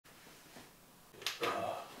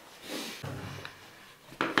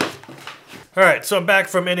All right, so I'm back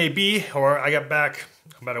from NAB, or I got back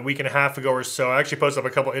about a week and a half ago or so. I actually posted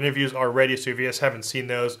up a couple interviews already, so if you guys haven't seen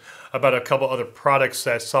those, about a couple other products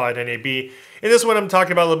that I saw at NAB. In this one, I'm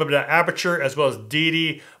talking about a little bit about Aputure as well as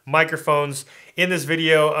Deity Microphones in this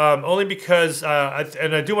video, only because,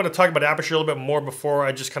 I do want to talk about Aputure a little bit more before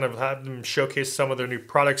I just kind of have them showcase some of their new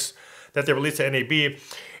products that they released at NAB.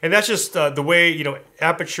 And that's just the way,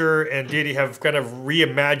 Aputure and Deity have kind of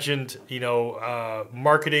reimagined,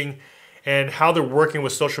 marketing and how they're working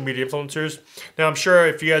with social media influencers. Now, I'm sure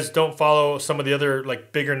if you guys don't follow some of the other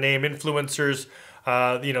bigger name influencers,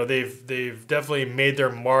 they've definitely made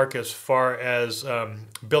their mark as far as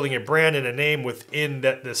building a brand and a name within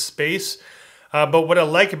this space. But what I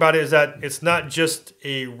like about it is that it's not just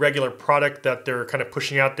a regular product that they're kind of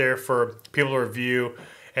pushing out there for people to review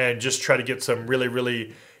and just try to get some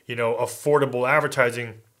really, affordable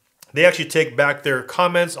advertising. They actually take back their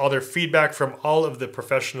comments, all their feedback from all of the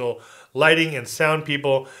professional lighting and sound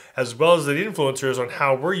people, as well as the influencers on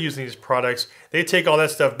how we're using these products. They take all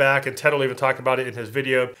that stuff back, and Ted will even talk about it in his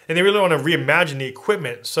video. And they really want to reimagine the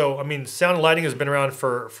equipment. So, I mean, sound and lighting has been around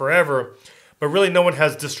for forever, but really no one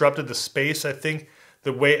has disrupted the space, I think,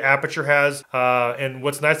 the way Aputure has. And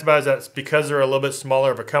what's nice about it is that because they're a little bit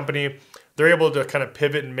smaller of a company, they're able to kind of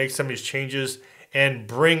pivot and make some of these changes and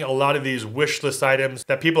bring a lot of these wish list items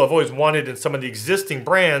that people have always wanted in some of the existing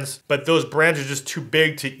brands, but those brands are just too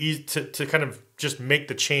big to kind of just make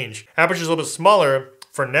the change. Aputure is a little bit smaller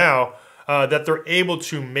for now, that they're able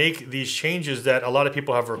to make these changes that a lot of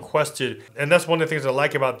people have requested. And that's one of the things I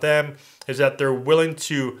like about them, is that they're willing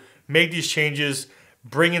to make these changes,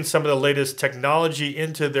 bring in some of the latest technology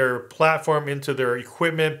into their platform, into their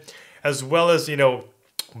equipment, as well as,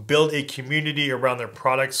 build a community around their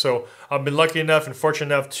products. So I've been lucky enough and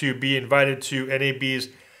fortunate enough to be invited to NAB's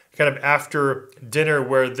kind of after dinner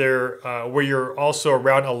where where you're also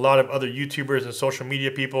around a lot of other YouTubers and social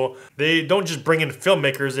media people. They don't just bring in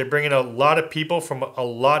filmmakers, they bring in a lot of people from a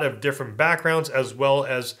lot of different backgrounds, as well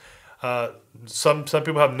as some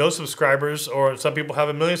people have no subscribers, or some people have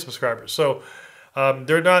 1 million subscribers. So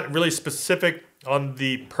they're not really specific on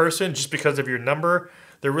the person just because of your number.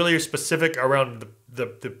 They're really specific around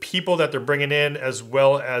the people that they're bringing in, as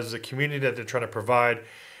well as the community that they're trying to provide.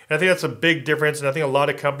 And I think that's a big difference. And I think a lot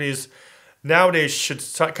of companies nowadays should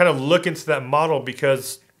kind of look into that model,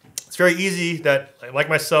 because it's very easy that, like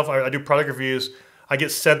myself, I do product reviews. I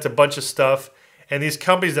get sent a bunch of stuff. And these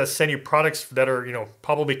companies that send you products that are,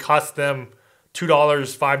 probably cost them $2,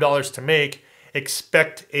 $5 to make,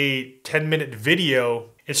 expect a 10-minute video.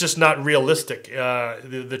 It's just not realistic.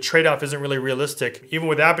 The trade-off isn't really realistic. Even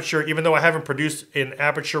with Aputure, even though I haven't produced an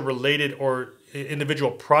Aputure-related or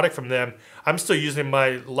individual product from them, I'm still using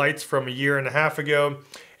my lights from 1.5 years ago,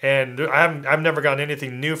 and I've never gotten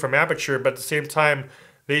anything new from Aputure. But at the same time,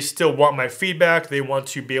 they still want my feedback. They want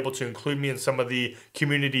to be able to include me in some of the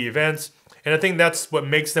community events, and I think that's what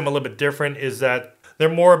makes them a little bit different. Is that they're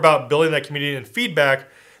more about building that community and feedback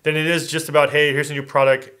than it is just about, hey, here's a new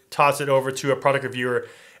product, toss it over to a product reviewer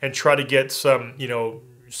and try to get some,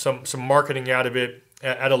 some marketing out of it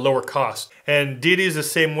at a lower cost. And Deity is the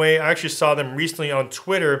same way. I actually saw them recently on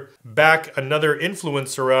Twitter back another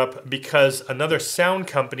influencer up because another sound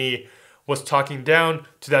company was talking down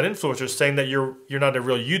to that influencer, saying that you're not a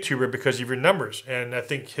real YouTuber because of your numbers. And I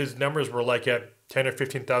think his numbers were like at 10 or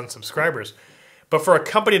 15,000 subscribers. But for a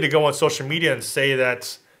company to go on social media and say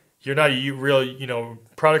that you're not a real,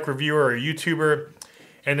 product reviewer or a YouTuber,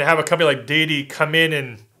 and to have a company like Deity come in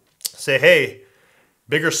and say, hey,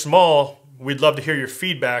 big or small, we'd love to hear your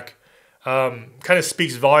feedback, kind of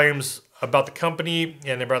speaks volumes about the company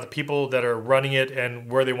and about the people that are running it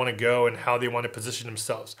and where they want to go and how they want to position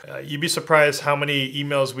themselves. You'd be surprised how many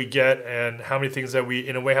emails we get and how many things that we,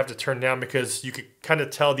 in a way, have to turn down, because you could kind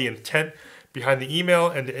of tell the intent behind the email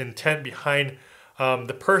and the intent behind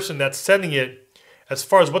the person that's sending it, as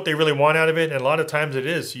far as what they really want out of it. And a lot of times it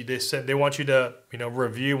is, they want you to,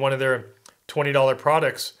 review one of their $20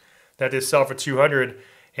 products that they sell for $200,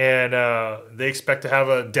 and they expect to have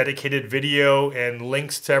a dedicated video and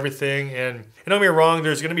links to everything. And don't get me wrong,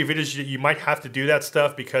 there's going to be videos that you might have to do that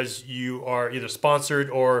stuff because you are either sponsored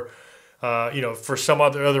or, for some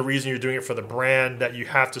other reason you're doing it for the brand, that you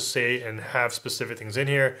have to say and have specific things in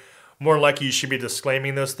here. More likely you should be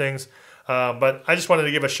disclaiming those things. But I just wanted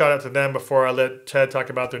to give a shout out to them before I let Ted talk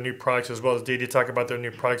about their new products, as well as Deity talk about their new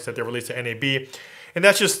products that they released at NAB. And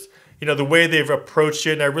that's just, the way they've approached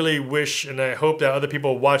it. And I really wish and I hope that other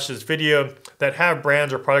people watch this video that have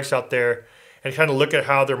brands or products out there and kind of look at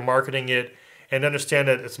how they're marketing it and understand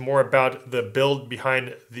that it's more about the build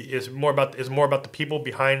behind it's more about the people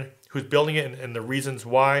behind who's building it and the reasons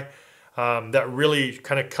why. that really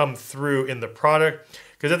kind of come through in the product.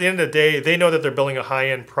 Because at the end of the day, they know that they're building a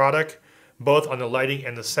high-end product, both on the lighting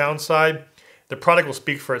and the sound side. The product will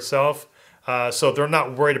speak for itself. So they're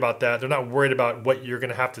not worried about that. They're not worried about what you're going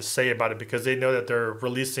to have to say about it, because they know that they're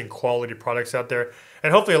releasing quality products out there.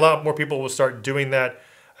 And hopefully a lot more people will start doing that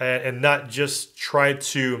and not just try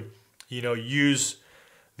to, use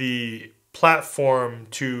the platform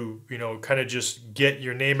to, kind of just get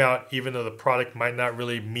your name out, even though the product might not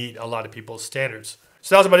really meet a lot of people's standards.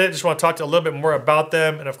 So that was about it. Just want to talk a little bit more about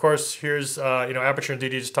them. And of course, here's, Aputure and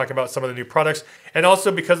Deity, just talking about some of the new products. And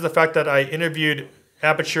also because of the fact that I interviewed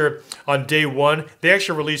Aputure on day 1, they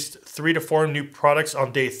actually released 3 to 4 new products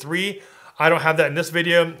on day 3. I don't have that in this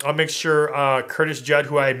video. I'll make sure Curtis Judd,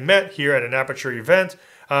 who I met here at an Aputure event,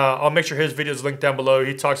 I'll make sure his video is linked down below.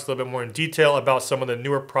 He talks a little bit more in detail about some of the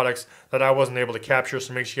newer products that I wasn't able to capture.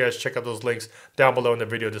 So make sure you guys check out those links down below in the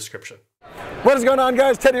video description. What is going on,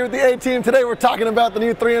 guys? Ted here with the A-Team. Today we're talking about the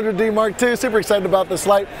new 300D Mark II. Super excited about this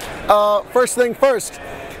light. First thing first,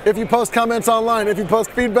 if you post comments online, if you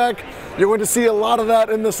post feedback, you're going to see a lot of that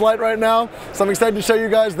in this light right now. So I'm excited to show you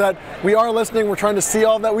guys that we are listening. We're trying to see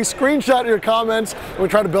all of that. We screenshot your comments and we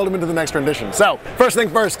try to build them into the next rendition. So first thing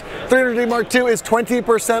first, 300D Mark II is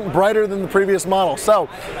 20% brighter than the previous model. So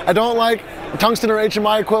I don't like tungsten or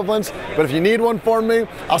HMI equivalents, but if you need one for me,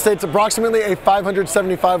 I'll say it's approximately a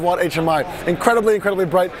 575 watt HMI. Incredibly, incredibly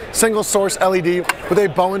bright, single source LED with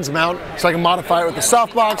a Bowens mount, so I can modify it with the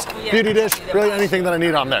softbox, beauty dish, really anything that I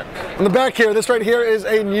need on there. On the back here, this right here is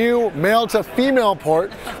a new male to female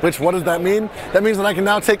port, which what does that mean? That means that I can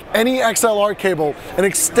now take any XLR cable and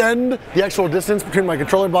extend the actual distance between my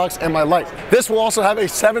controller box and my light. This will also have a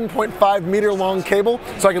 7.5 meter long cable,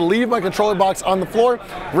 so I can leave my controller box on the floor,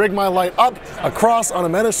 rig my light up, across on a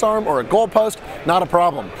menace arm or a goalpost, not a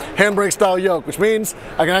problem. Handbrake style yoke, which means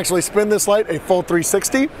I can actually spin this light a full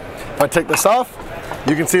 360. If I take this off,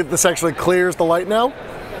 you can see that this actually clears the light now.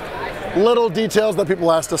 Little details that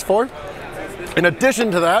people asked us for. In addition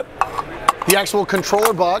to that, the actual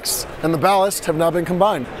controller box and the ballast have now been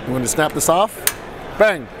combined. I'm going to snap this off.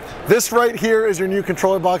 Bang. This right here is your new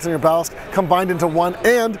controller box and your ballast combined into one,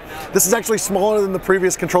 and this is actually smaller than the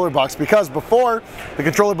previous controller box, because before the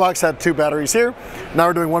controller box had 2 batteries here. Now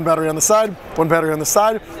we're doing 1 battery on the side, 1 battery on the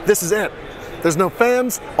side. This is it. There's no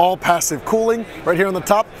fans, all passive cooling. Right here on the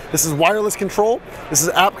top, this is wireless control. This is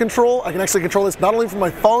app control. I can actually control this not only from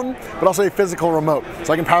my phone, but also a physical remote.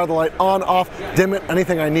 So I can power the light on, off, dim it,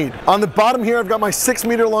 anything I need. On the bottom here, I've got my 6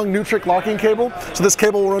 meter long Nutric locking cable. So this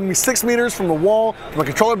cable will run me 6 meters from the wall to my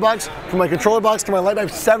controller box, from my controller box to my light. I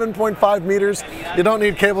have 7.5 meters. You don't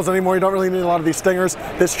need cables anymore. You don't really need a lot of these stingers.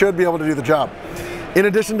 This should be able to do the job. In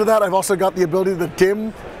addition to that, I've also got the ability to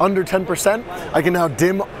dim under 10%. I can now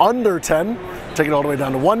dim under 10, take it all the way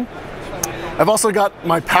down to 1. I've also got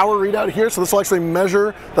my power readout here, so this will actually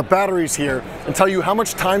measure the batteries here and tell you how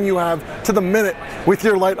much time you have to the minute with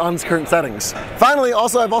your light on current settings. Finally,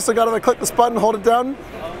 I've also got, if I click this button, hold it down,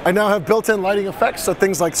 I now have built-in lighting effects, so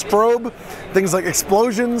things like strobe, things like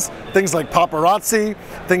explosions, things like paparazzi,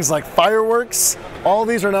 things like fireworks. All of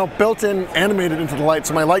these are now built-in, animated into the light,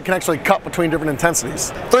 so my light can actually cut between different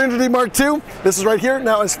intensities. 300D Mark II, this is right here.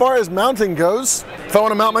 Now, as far as mounting goes, if I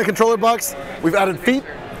want to mount my controller box, we've added feet,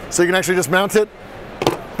 so you can actually just mount it.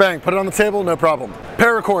 Bang, put it on the table, no problem.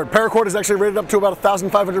 Paracord. Paracord is actually rated up to about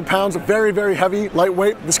 1,500 pounds, very, very heavy,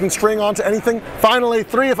 lightweight. This can string onto anything. Finally,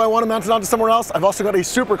 3, if I want to mount it onto somewhere else, I've also got a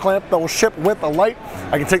super clamp that will ship with a light.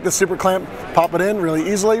 I can take this super clamp, pop it in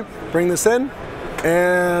really easily, bring this in,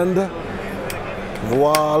 and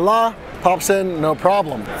voila, pops in, no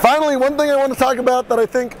problem. Finally, one thing I want to talk about that I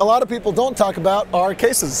think a lot of people don't talk about are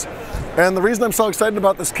cases. And the reason I'm so excited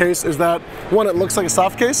about this case is that, one, it looks like a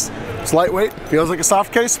soft case. It's lightweight, feels like a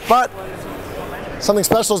soft case, but something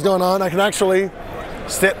special is going on. I can actually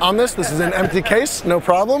sit on this. This is an empty case, no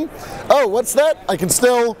problem. Oh, what's that? I can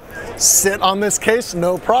still sit on this case,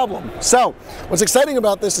 no problem. So, what's exciting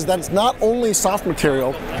about this is that it's not only soft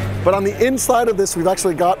material, but on the inside of this, we've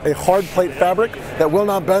actually got a hard plate fabric that will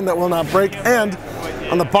not bend, that will not break, and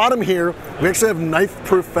on the bottom here, we actually have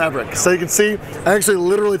knife-proof fabric. So you can see, I actually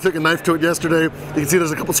literally took a knife to it yesterday. You can see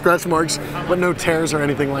there's a couple scratch marks, but no tears or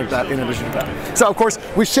anything like that in addition to that. So of course,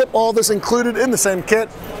 we ship all this included in the same kit.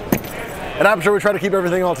 At Aputure, we try to keep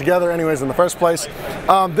everything all together anyways in the first place.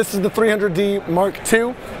 This is the 300D Mark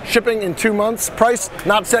II, shipping in 2 months. Price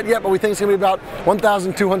not set yet, but we think it's gonna be about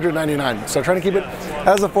 $1,299. So trying to keep it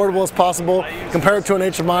as affordable as possible. Compared to an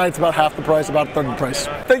HMI, it's about half the price, about a third the price.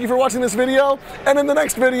 Thank you for watching this video, and in the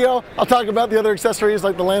next video, I'll talk about the other accessories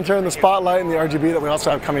like the lantern, the spotlight, and the RGB that we also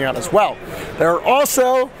have coming out as well. There are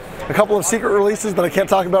also a couple of secret releases that I can't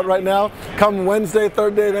talk about right now. Come Wednesday,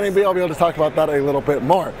 third day of NAB, I'll be able to talk about that a little bit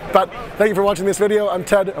more. But thank you for watching this video. I'm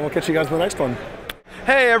Ted, and we'll catch you guys in the next one.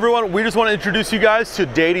 Hey everyone, we just want to introduce you guys to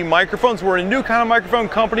Deity Microphones. We're a new kind of microphone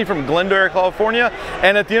company from Glendale, California,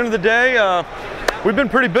 and at the end of the day, we've been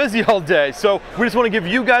pretty busy all day, so we just want to give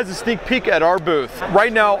you guys a sneak peek at our booth.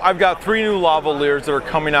 Right now, I've got 3 new lavaliers that are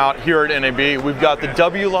coming out here at NAB. We've got the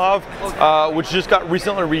W-Lav, which just got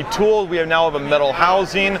recently retooled. We now have a metal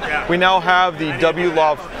housing. We now have the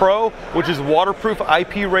W-Lav Pro, which is waterproof,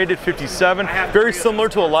 IP rated 57. Very similar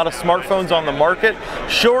to a lot of smartphones on the market.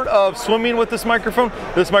 Short of swimming with this microphone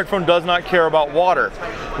does not care about water.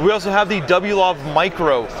 We also have the W-Lav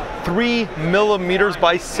Micro, 3 millimeters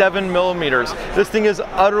by 7 millimeters. This thing is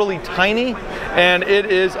utterly tiny and it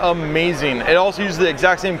is amazing. It also uses the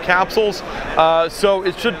exact same capsules, so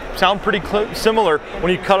it should sound pretty similar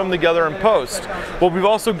when you cut them together in post. What we've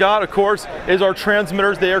also got, of course, is our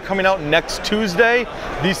transmitters. They are coming out next Tuesday.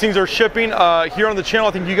 These things are shipping here on the channel.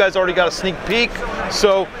 I think you guys already got a sneak peek,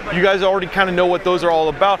 so you guys already kind of know what those are all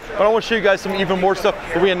about. But I want to show you guys some even more stuff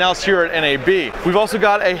that we announced here at NAB. We've also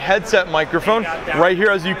got a headset microphone right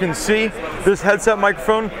here. As you can see, this headset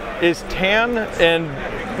microphone is tan and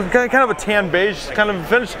kind of a tan beige kind of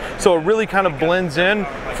finish, so it really kind of blends in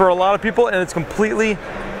for a lot of people, and it's completely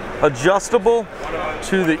adjustable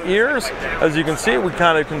to the ears. As you can see, we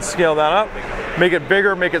kind of can scale that up, make it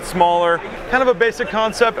bigger, make it smaller. Kind of a basic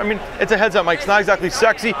concept. I mean, it's a headset mic. It's not exactly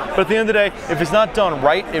sexy, but at the end of the day, if it's not done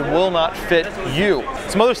right, it will not fit you.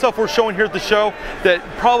 Some other stuff we're showing here at the show that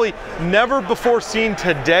probably never before seen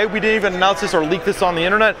today, we didn't even announce this or leak this on the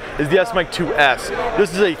internet, is the S-Mic 2S.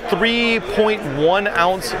 This is a 3.1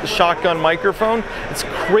 ounce shotgun microphone. It's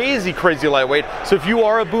crazy, crazy lightweight. So if you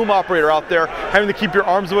are a boom operator out there, having to keep your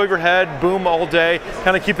arms above your head, boom all day,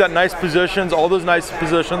 kind of keep that nice positions, all those nice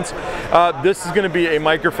positions, this is gonna be a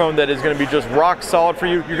microphone that is gonna be just rock solid for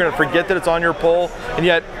you. You're gonna forget that it's on your pole, and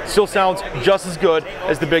yet still sounds just as good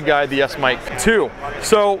as the big guy, the S-Mic 2.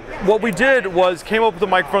 So what we did was came up with a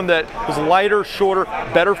microphone that was lighter, shorter,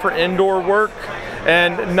 better for indoor work,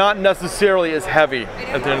 and not necessarily as heavy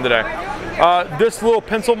at the end of the day. This little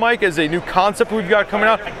pencil mic is a new concept we've got coming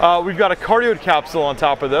out. We've got a cardioid capsule on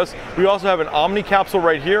top of this. We also have an Omni capsule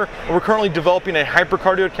right here, and we're currently developing a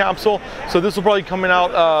hypercardioid capsule. So this will probably be coming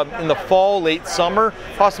out in the fall, late summer,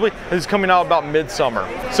 possibly. This is coming out about midsummer.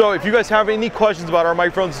 So if you guys have any questions about our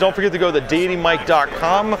microphones, don't forget to go to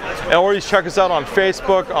deitymic.com, and always check us out on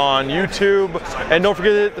Facebook, on YouTube, and don't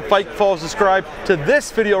forget to hit the like, follow, subscribe to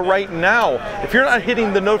this video right now. If you're not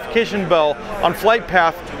hitting the notification bell on Flight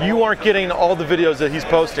Path, you aren't getting all the videos that he's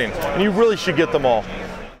posting, and you really should get them all.